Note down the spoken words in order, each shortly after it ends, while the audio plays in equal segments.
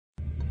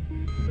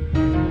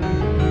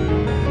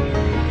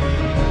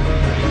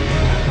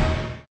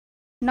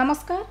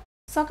नमस्कार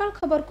सकाळ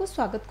खबर को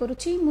स्वागत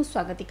करुछि मु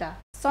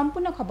स्वागतिका।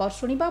 संपूर्ण खबर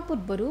सुनिबा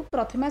पूर्वरु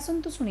प्रथमे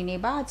आसंतु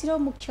सुनिनेबा आजिर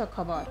मुख्य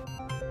खबर।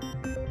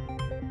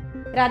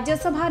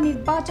 राज्यसभा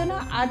निर्वाचन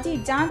आज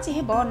जांच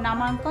हेबो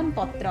नामांकन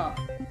पत्र।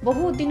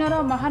 बहु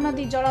दिनर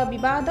महानदी जल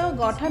विवाद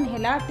गठन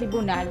हेला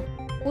ट्रिब्यूनाल।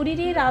 पुरी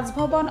रे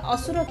राजभवन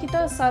असुरक्षित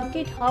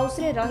सर्किट हाउस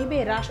रे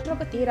रहिबे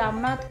राष्ट्रपति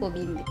रामनाथ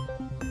कोविंद।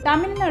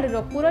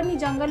 तमिलनाडु पुरनी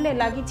जंगल ले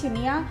लागिछि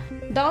निया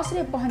 10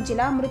 रे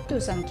पहुंचिला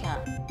मृत्यु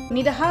संख्या।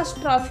 निदहास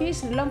ट्रॉफी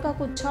श्रीलंका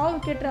को 6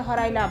 विकेट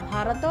हराइला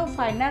भारत।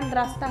 फाइनल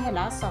रास्ता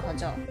हेला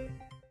सहज।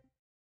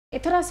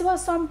 एथर आसिबा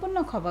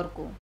संपूर्ण खबर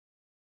को।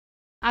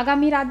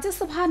 आगामी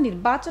राज्यसभा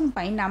निर्वाचन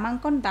पई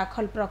नामांकन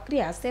दाखल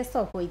प्रक्रिया शेष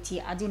होईछि।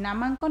 आज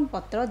नामांकन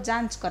पत्र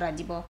जांच करा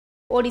जिवो।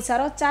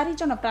 ओडिशार 4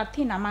 जन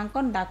प्रार्थी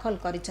नामांकन दाखल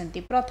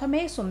करिसेंती।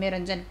 प्रथमे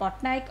सौम्यरंजन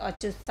पटनायक,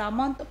 अच्युत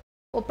सामंत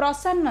और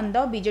प्रशांत नंद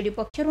बीजेडी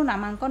पक्षरु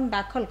नामांकन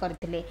दाखल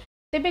करथिले।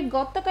 तेबे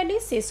गतकाली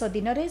शेष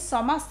दिन रे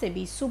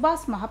समाजसेवी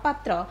सुभाष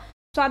महापात्र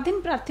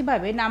स्वाधीन प्रार्थी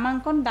भावे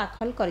नामांकन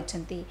दाखल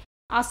करिसेंती।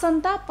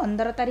 आसंता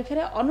 15 तारिख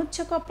रे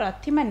अनुच्छेक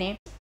प्रार्थी माने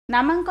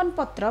नामांकन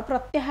पत्र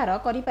प्रत्याहार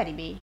करि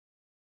परिबे।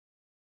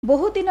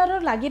 बहु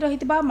दिनर लागि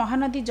रहितबा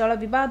महानदी जल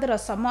विवादर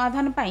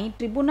समाधान पई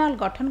ट्रिब्यूनाल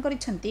गठन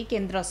करिसेंती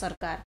केंद्र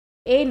सरकार।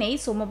 ए नै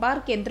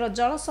सोमवार केंद्र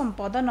जल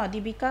संपद,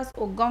 नदी विकास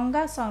और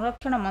गंगा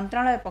संरक्षण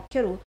मंत्रालय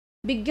पक्षरु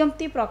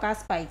विज्ञप्ति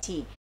प्रकाश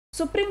पाइछि।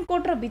 सुप्रीम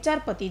कोर्टर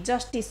विचारपति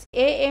जस्टिस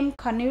एएम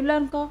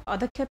खन्विलकर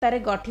अध्यक्षतार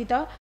गठित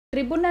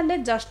ट्रिब्यूनाल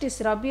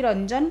जस्टिस रवि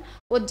रंजन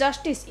और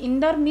जस्टिस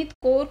इंदरमीत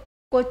कौर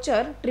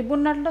कोचर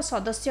ट्रिब्यूनाल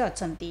सदस्य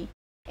अछंती।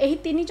 एही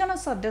 3 जन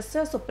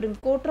सदस्य सुप्रीम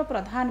कोर्टर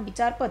प्रधान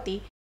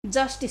विचारपति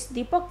जस्टिस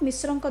दीपक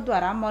मिश्रଙ୍କ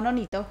द्वारा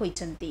मनोनीत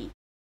होइछंती।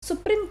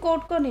 सुप्रीम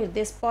कोर्ट को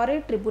निर्देश पर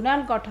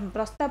ट्रिब्यूनाल गठन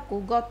प्रस्ताव को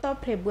गत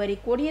फेब्रुआरी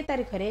 20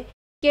 तारिख रे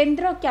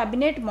केंद्र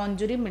कैबिनेट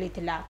मंजूरी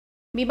मिलिथिला।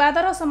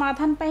 विवादर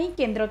समाधान पई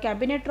केंद्र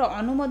कैबिनेट रो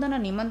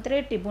अनुमोदन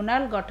निमंत्रे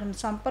ट्रिब्यूनाल गठन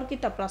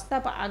संपर्कित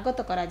प्रस्ताव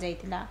आगत करा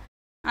जायथिला।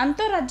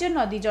 अंतरराज्य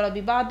नदी जल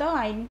विवाद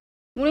आईन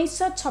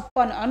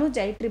 1956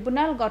 अनुଯାयी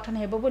ट्रिब्यूनाल गठन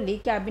हेबो बोली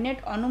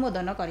कैबिनेट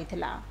अनुमोदन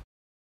करिथिला।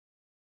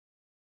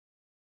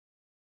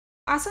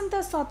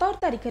 आसंता 17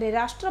 तारिख रे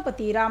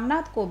राष्ट्रपति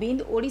रामनाथ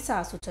कोविंद ओडिशा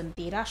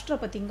आसुचंती।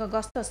 राष्ट्रपति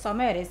गस्त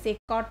समय रे से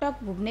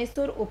कटक,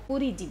 भुवनेश्वर और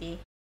पुरी जिबे।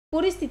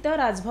 पुरी स्थित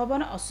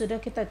राजभवन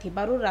असुरक्षित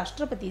थिबारु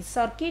राष्ट्रपति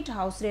सर्किट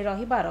हाउस रे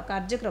रहिबार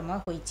कार्यक्रम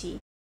होईछि।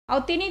 आ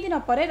 3 दिन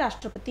परे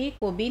राष्ट्रपति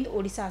कोविंद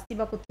ओडिशा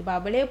आसिबाकु थिबा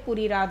बेले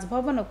पुरी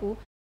राजभवन को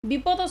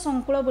विपद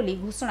संकुल बोली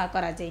घोषणा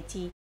करा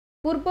जायछि।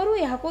 पूर्वरु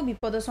एहाको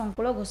विपद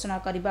संकुल घोषणा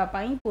करिबा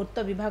पई पूर्त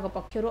विभाग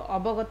पक्षरु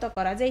अवगत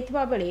करा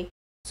जायथिबा बेले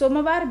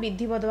सोमवार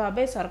विधिवत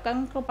भावे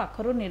सरकारक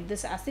पाखरु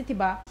निर्देश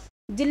आसीथिबा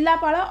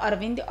जिल्लापाल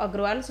अरविंद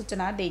अग्रवाल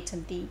सूचना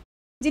दैछंती।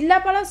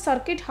 जिल्लापाल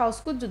सर्किट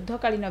हाउस को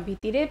युद्धकालीन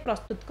भित्तिरे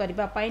प्रस्तुत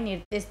करिबा पई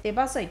निर्देश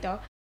देबा सहित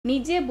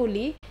निजे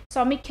बुली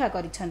समीक्षा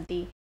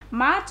करिछंती।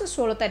 मार्च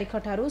 16 तारिख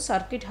ठारू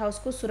सर्किट हाउस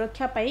को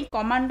सुरक्षा पई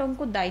कमांडो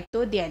को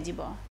दायित्व दिया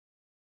जिवो।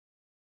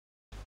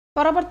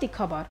 परवर्ती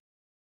खबर।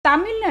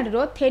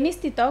 तमिलनाडु थेनी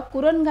स्थित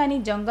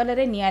कुरनगानी जंगल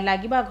रे निया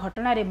लागिबा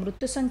घटना रे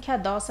मृत्यु संख्या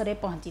 10 रे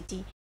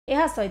पहुंची।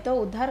 एहा सहित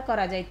उद्धार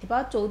करा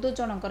जायतिबा 14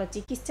 जनकर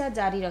चिकित्सा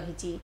जारी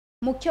रहिछि।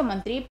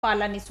 मुख्यमंत्री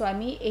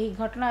पालानीस्वामी एही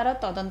घटनार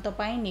तदंत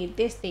पई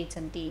निर्देश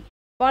दैछंती।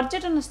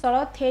 पर्यटन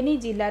स्थल थेनी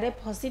जिल्ला रे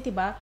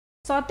फसिथिबा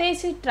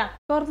 27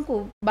 ट्रैक्टर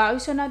को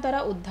वायुसेना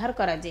द्वारा उद्धार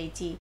करा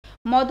जायछि।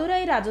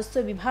 मदुराई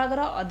राजस्व विभाग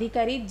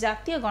अधिकारी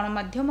जातीय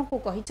गणमाध्यम को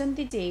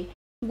कहिसंती जे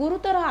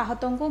गुरुतर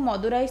आहतों को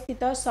मदुराई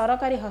स्थित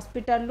सरकारी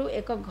हॉस्पिटल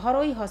एक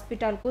घरोई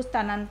हॉस्पिटल को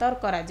स्थानांतर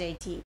करा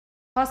जायछि।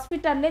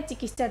 हॉस्पिटल ले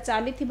चिकित्सा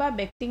चालिथिबा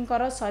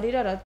व्यक्तिंकर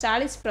शरीरर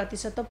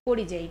 40%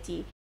 पोड़ी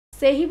जायछि।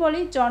 सेही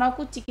बळी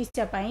जनकु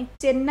चिकित्सा पई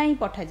चेन्नई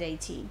पठा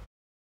जायछि।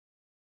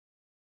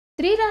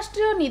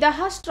 त्रिराष्ट्रीय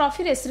निदाहास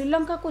ट्रॉफी रे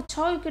श्रीलंका को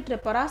 6 विकेट रे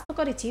परास्त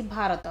करिछि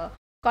भारत।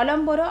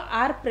 कोलंबोर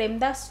आर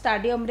प्रेमदास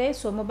स्टेडियम रे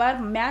सोमवार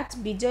मैच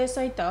विजय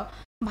सहित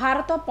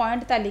भारत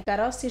पॉइंट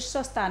तालिकार शीर्ष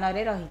स्थान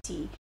रे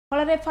रहिछि।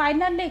 फल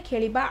फाइनाल ले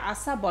खेलिबा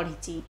आशा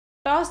बढ़ी।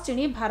 टॉस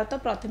जिणी भारत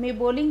प्रथमे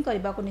बोलिंग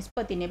करने को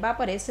निष्पत्ति नेबा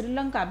परे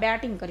Sri Lanka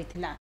batting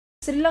करिथिला।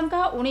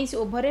 Sri Lanka 19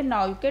 over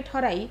 9 wicket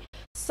हराई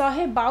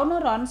 152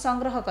 रन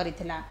संग्रह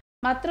करिथिला।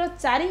 मात्र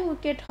 4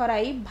 विकेट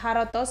हराई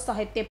भारत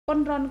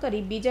 153 रन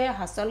करी विजय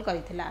हासिल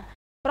करिथिला।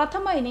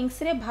 प्रथम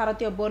इनिंग्स रे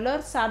भारतीय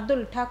बोलर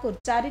शार्दुल ठाकुर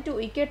 4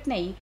 विकेट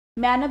नहीं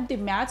मैन ऑफ द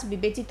मैच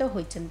विवेचित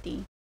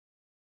होइछंती।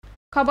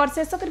 खबर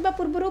शेष करबा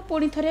पूर्व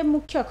पुणी थरे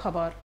मुख्य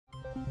खबर।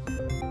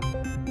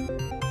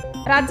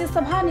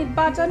 राज्यसभा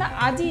निर्वाचन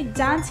आज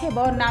जांच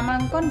हेबो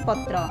नामांकन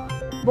पत्र।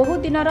 बहु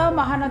दिनर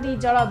महानदी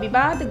जल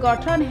विवाद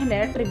गठन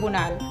हेले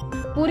ट्रिब्यूनाल।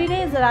 पुरी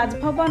रे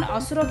राजभवन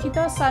असुरक्षित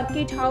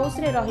सर्किट हाउस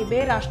रे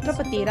रहिबे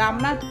राष्ट्रपति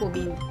रामनाथ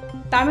कोविंद।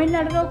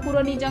 तमिलनाडु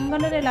पुरनी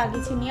जंगल रे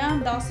लागिछि निया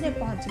 10 रे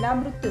पहुंचला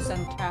मृत्यु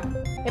संख्या।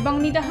 एवं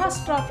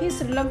निदहास ट्रॉफी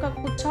श्रीलंका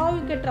को 6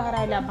 विकेट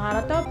हराइला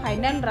भारत।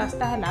 फाइनल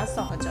रास्ता हेला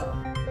सहज।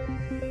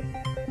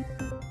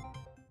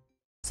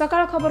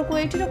 सकाळ खबर को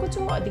एठी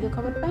रखुछु। अधिक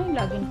खबर पई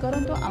लॉग इन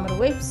करंतु हमर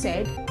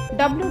वेबसाइट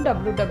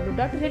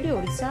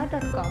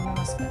www.radioodisha.com।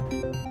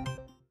 नमस्कार।